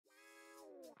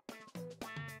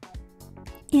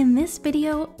In this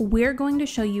video, we're going to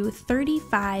show you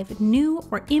 35 new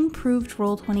or improved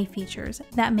Roll20 features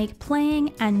that make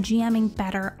playing and GMing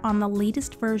better on the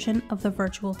latest version of the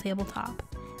virtual tabletop.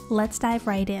 Let's dive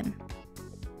right in.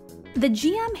 The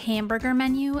GM hamburger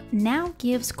menu now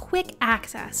gives quick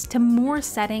access to more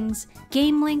settings,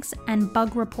 game links, and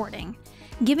bug reporting,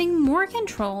 giving more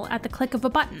control at the click of a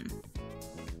button.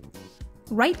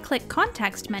 Right-click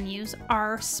context menus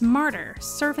are smarter,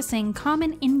 surfacing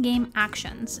common in-game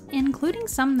actions, including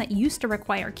some that used to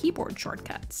require keyboard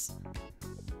shortcuts.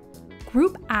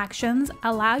 Group actions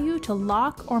allow you to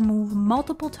lock or move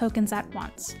multiple tokens at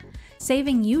once,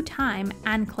 saving you time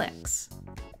and clicks.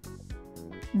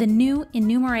 The new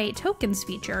Enumerate Tokens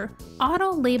feature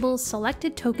auto-labels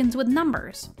selected tokens with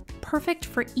numbers, perfect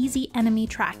for easy enemy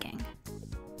tracking.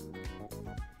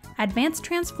 Advanced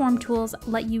transform tools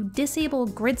let you disable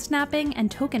grid snapping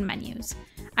and token menus,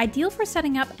 ideal for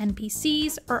setting up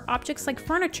NPCs or objects like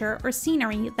furniture or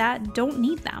scenery that don't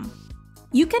need them.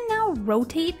 You can now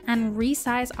rotate and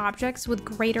resize objects with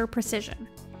greater precision,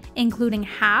 including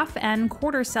half and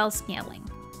quarter cell scaling,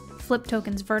 flip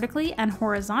tokens vertically and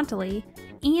horizontally,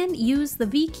 and use the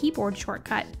V keyboard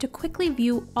shortcut to quickly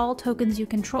view all tokens you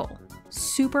control.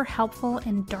 Super helpful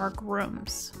in dark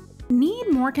rooms.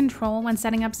 Need more control when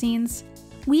setting up scenes?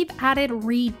 We've added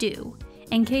Redo,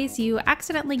 in case you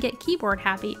accidentally get keyboard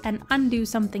happy and undo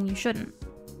something you shouldn't.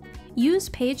 Use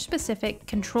page-specific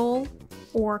Control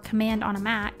or Command on a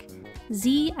Mac,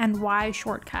 Z and Y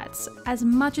shortcuts as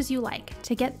much as you like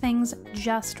to get things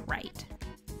just right.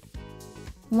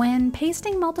 When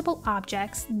pasting multiple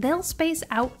objects, they'll space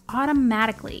out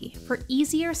automatically for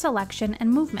easier selection and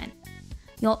movement.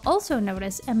 You'll also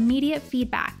notice immediate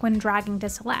feedback when dragging to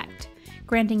select,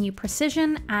 granting you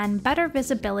precision and better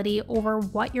visibility over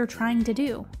what you're trying to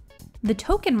do. The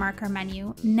token marker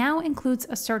menu now includes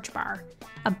a search bar,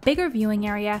 a bigger viewing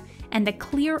area, and a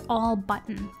clear all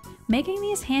button, making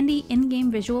these handy in-game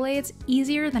visual aids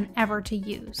easier than ever to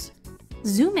use.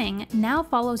 Zooming now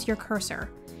follows your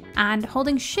cursor, and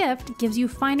holding Shift gives you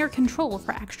finer control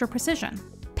for extra precision.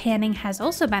 Panning has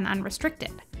also been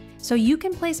unrestricted, so you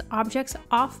can place objects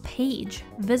off-page,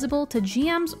 visible to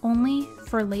GMs only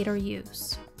for later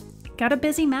use. Got a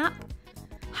busy map?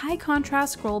 High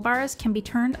contrast scroll bars can be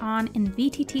turned on in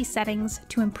VTT settings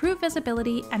to improve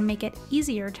visibility and make it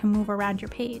easier to move around your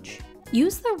page.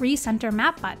 Use the Recenter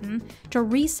Map button to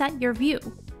reset your view,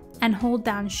 and hold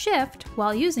down Shift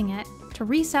while using it to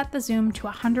reset the zoom to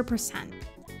 100%.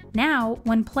 Now,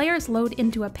 when players load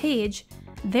into a page,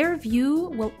 their view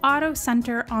will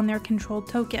auto-center on their controlled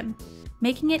token,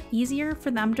 making it easier for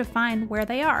them to find where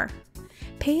they are.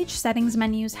 Page settings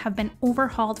menus have been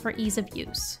overhauled for ease of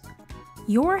use.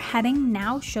 Your heading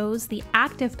now shows the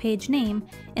active page name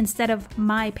instead of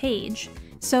My Page,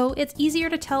 so it's easier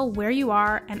to tell where you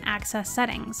are and access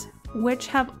settings, which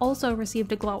have also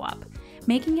received a glow up,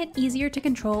 making it easier to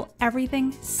control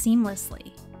everything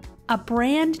seamlessly. A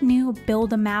brand new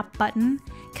Build a Map button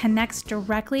connects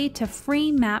directly to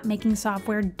free map-making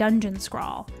software Dungeon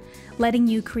Scrawl, letting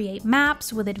you create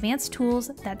maps with advanced tools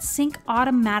that sync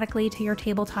automatically to your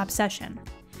tabletop session.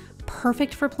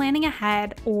 Perfect for planning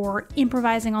ahead or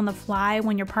improvising on the fly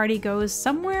when your party goes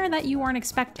somewhere that you weren't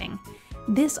expecting.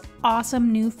 This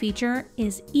awesome new feature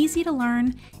is easy to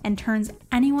learn and turns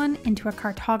anyone into a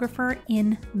cartographer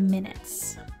in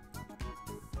minutes.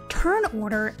 Turn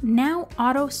Order now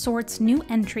auto-sorts new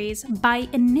entries by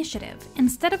initiative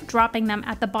instead of dropping them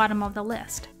at the bottom of the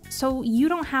list, so you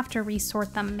don't have to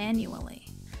resort them manually.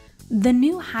 The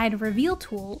new Hide Reveal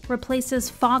tool replaces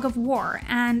Fog of War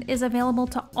and is available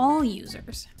to all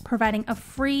users, providing a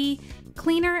free,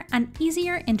 cleaner, and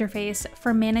easier interface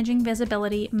for managing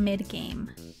visibility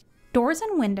mid-game. Doors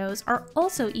and windows are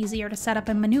also easier to set up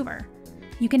and maneuver.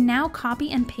 You can now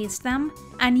copy and paste them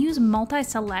and use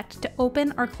multi-select to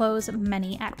open or close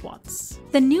many at once.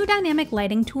 The new dynamic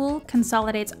lighting tool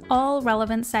consolidates all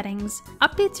relevant settings,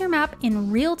 updates your map in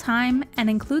real time, and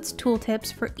includes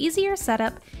tooltips for easier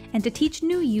setup and to teach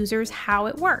new users how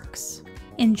it works.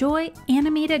 Enjoy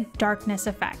animated darkness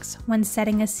effects when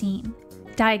setting a scene.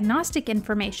 Diagnostic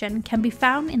information can be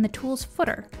found in the tool's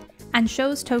footer, and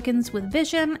shows tokens with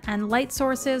vision and light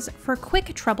sources for quick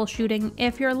troubleshooting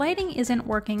if your lighting isn't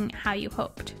working how you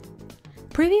hoped.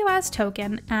 Preview as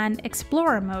Token and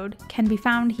Explorer mode can be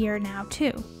found here now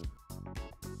too.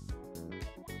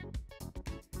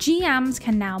 GMs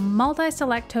can now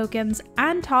multi-select tokens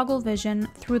and toggle vision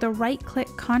through the right-click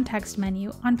context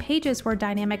menu on pages where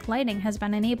dynamic lighting has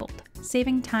been enabled,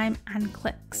 saving time and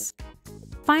clicks.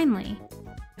 Finally,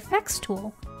 Effects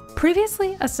tool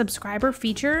Previously a subscriber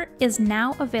feature is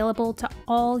now available to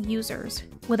all users,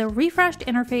 with a refreshed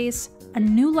interface, a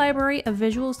new library of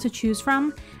visuals to choose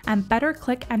from, and better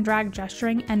click and drag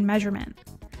gesturing and measurement.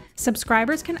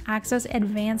 Subscribers can access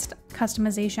advanced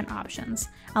customization options,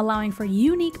 allowing for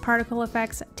unique particle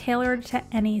effects tailored to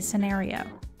any scenario.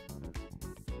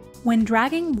 When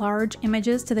dragging large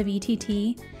images to the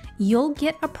VTT, you'll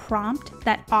get a prompt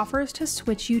that offers to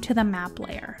switch you to the map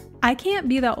layer. I can't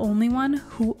be the only one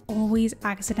who always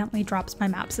accidentally drops my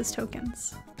maps as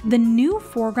tokens. The new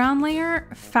foreground layer,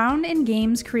 found in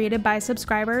games created by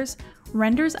subscribers,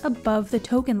 renders above the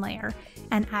token layer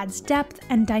and adds depth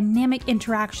and dynamic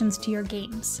interactions to your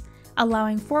games,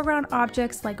 allowing foreground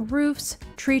objects like roofs,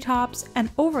 treetops, and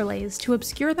overlays to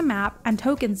obscure the map and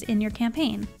tokens in your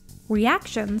campaign.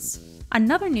 Reactions,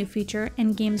 another new feature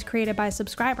in games created by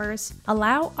subscribers,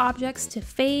 allow objects to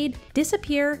fade,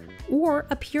 disappear, or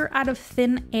appear out of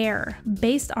thin air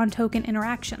based on token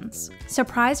interactions.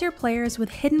 Surprise your players with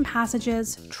hidden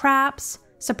passages, traps,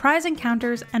 surprise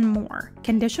encounters, and more.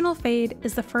 Conditional fade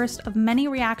is the first of many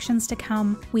reactions to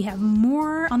come. We have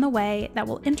more on the way that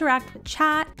will interact with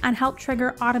chat and help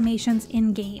trigger automations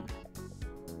in-game.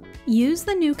 Use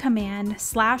the new command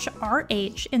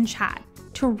 /RH in chat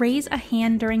to raise a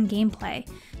hand during gameplay,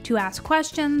 to ask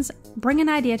questions, bring an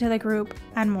idea to the group,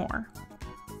 and more.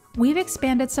 We've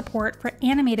expanded support for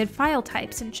animated file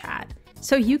types in chat,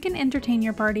 so you can entertain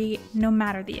your party no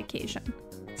matter the occasion.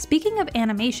 Speaking of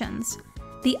animations,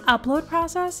 the upload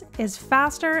process is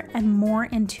faster and more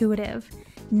intuitive,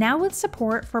 now with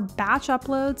support for batch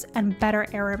uploads and better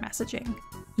error messaging.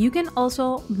 You can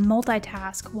also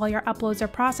multitask while your uploads are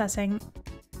processing.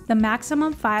 The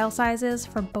maximum file sizes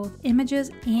for both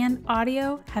images and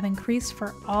audio have increased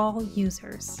for all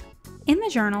users. In the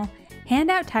journal,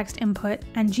 handout text input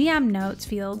and GM notes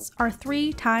fields are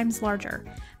 3 times larger,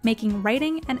 making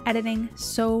writing and editing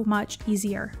so much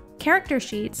easier. Character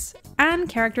sheets and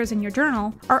characters in your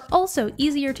journal are also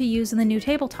easier to use in the new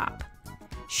tabletop.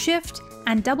 Shift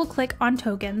and double-click on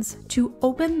tokens to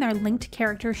open their linked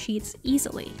character sheets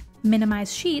easily.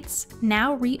 Minimize sheets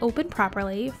now reopen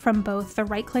properly from both the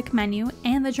right-click menu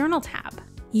and the Journal tab.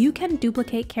 You can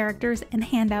duplicate characters and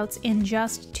handouts in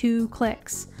just 2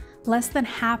 clicks, less than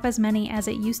half as many as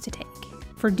it used to take.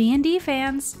 For D&D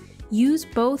fans, use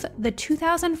both the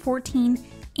 2014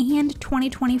 and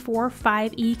 2024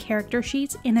 5e character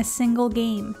sheets in a single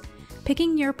game,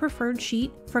 picking your preferred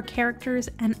sheet for characters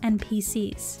and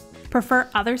NPCs. Prefer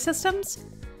other systems?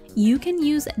 You can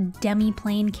use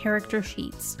demi-plane character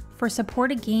sheets for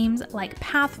supported games like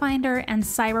Pathfinder and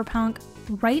Cyberpunk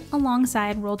right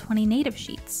alongside Roll20 native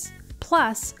sheets.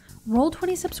 Plus,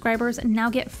 Roll20 subscribers now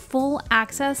get full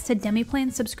access to demi-plane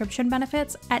subscription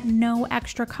benefits at no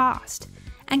extra cost,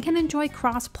 and can enjoy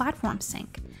cross-platform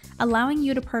sync, allowing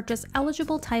you to purchase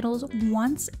eligible titles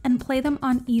once and play them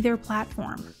on either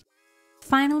platform.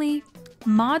 Finally,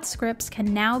 mod scripts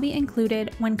can now be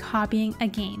included when copying a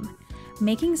game,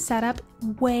 making setup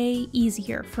way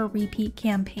easier for repeat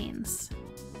campaigns.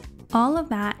 All of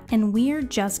that, and we're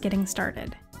just getting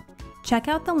started. Check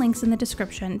out the links in the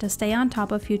description to stay on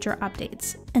top of future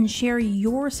updates and share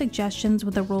your suggestions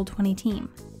with the Roll20 team.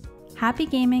 Happy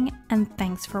gaming, and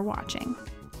thanks for watching.